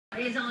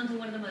It is on to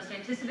one of the most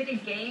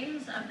anticipated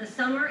games of the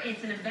summer.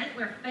 It's an event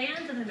where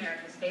fans of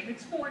America's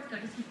favorite sport go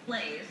to see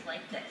plays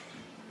like this.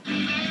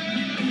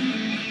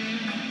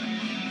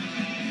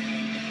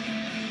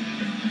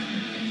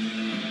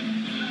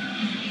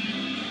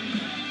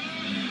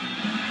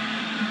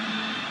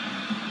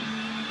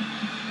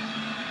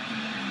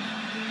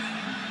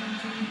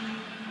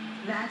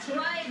 That's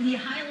right. The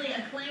highly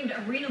acclaimed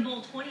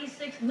ArenaBowl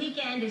 26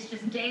 weekend is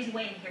just days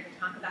away, and here to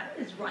talk about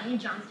it is Ryan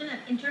Johnston of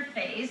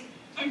Interphase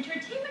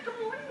Entertainment. Good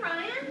morning,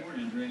 Ryan. Good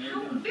morning, Andrea.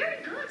 Oh,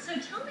 very good. So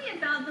tell me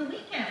about the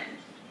weekend.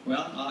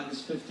 Well,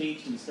 August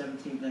 15th to the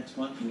 17th next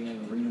month, we have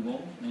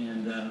ArenaBowl,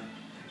 and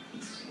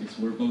it's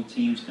where both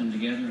teams come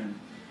together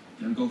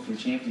and go for a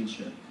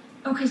championship.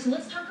 Okay, so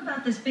let's talk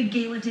about this big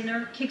gala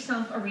dinner. Kicks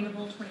off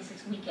ArenaBowl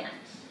 26 weekend.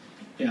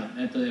 Yeah,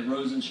 at the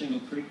Rose and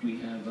Shingle Creek, we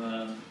have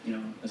a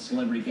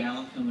celebrity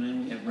gala coming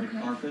in. We have red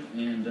carpet,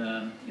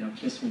 and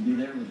Kiss will be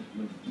there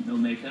with no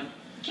makeup.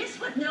 Kiss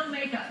with no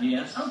makeup.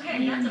 Yes.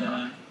 Okay, and, that's a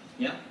hook.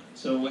 Yeah.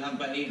 So we'll have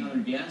about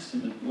 800 guests,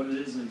 and what it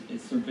is,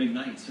 it's their big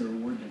night. It's their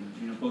award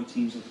dinner. Both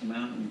teams will come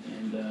out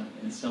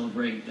and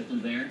celebrate that they're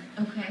there.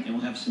 Okay. And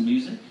we'll have some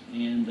music,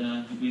 and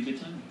it'll be a good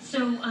time.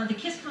 So the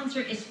Kiss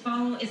concert is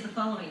the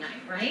following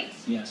night, right?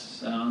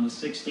 Yes. On the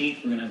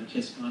 16th, we're going to have a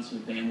Kiss concert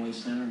at the Amway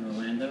Center in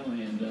Orlando,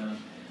 and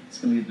it's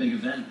going to be a big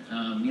event.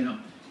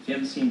 If you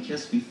haven't seen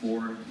Kiss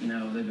before,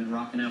 they've been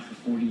rocking out for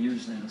 40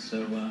 years now.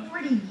 So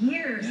 40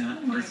 years. Yeah,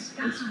 oh my it's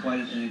gosh.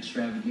 quite an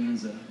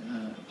extravaganza,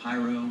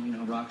 pyro,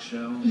 rock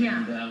show. Yeah.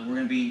 And we're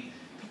going to be,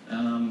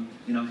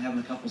 having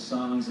a couple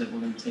songs that we're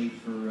going to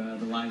tape for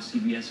the live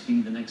CBS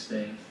feed the next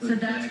day. So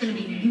that's going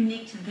to be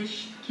unique to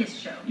this Kiss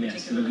show.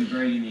 Yes, it'll be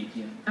very unique.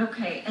 Yeah.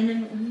 Okay, and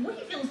then what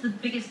do you feel is the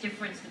biggest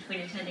difference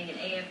between attending an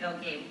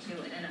AFL game to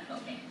an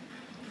NFL game?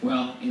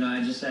 Well,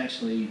 I just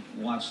actually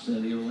watched the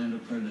Orlando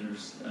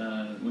Predators,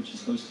 which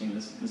is hosting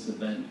this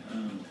event,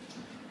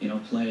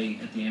 play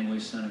at the Amway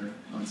Center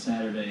on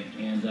Saturday,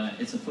 and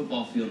it's a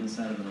football field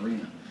inside of an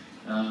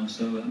arena.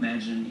 So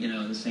imagine,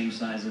 the same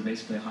size of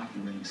basically a hockey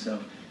rink. So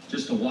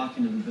just to walk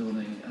into the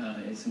building,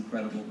 it's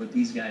incredible. But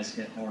these guys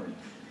hit hard.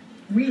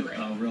 Really?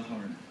 Oh, real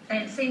hard.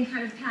 And same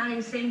kind of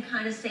padding, same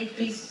kind of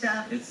safety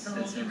stuff. It's the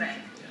whole everything.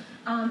 shebang.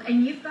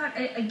 And you've got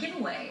a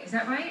giveaway, is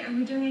that right? Are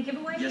we doing a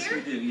giveaway Yes, here?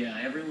 we do, yeah.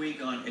 Every week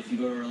if you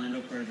go to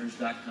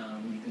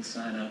OrlandoPredators.com, you can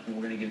sign up, and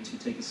we're going to give 2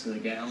 tickets to the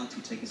gala,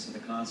 2 tickets to the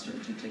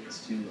concert, 2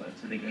 tickets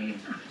to the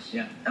game. Gosh.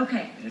 Yeah.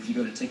 Okay. And if you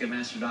go to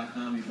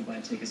Ticketmaster.com, you can buy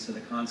tickets to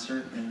the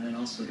concert and then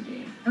also the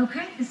game.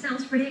 Okay, this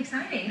sounds pretty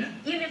exciting. Yeah.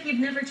 Even if you've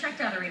never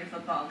checked out arena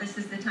football, this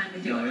is the time to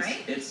do it,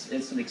 right?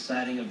 It's an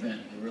exciting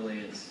event. It really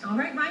is. All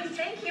right, Ryan,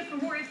 thank you. For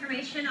more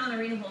information on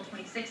ArenaBowl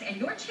 26 and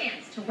your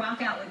chance to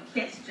rock out with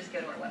Kiss, just go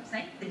to our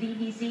website, thedbz.com.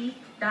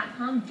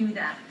 Do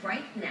that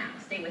right now.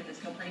 Stay with us.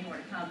 Still plenty more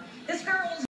to come. This girl's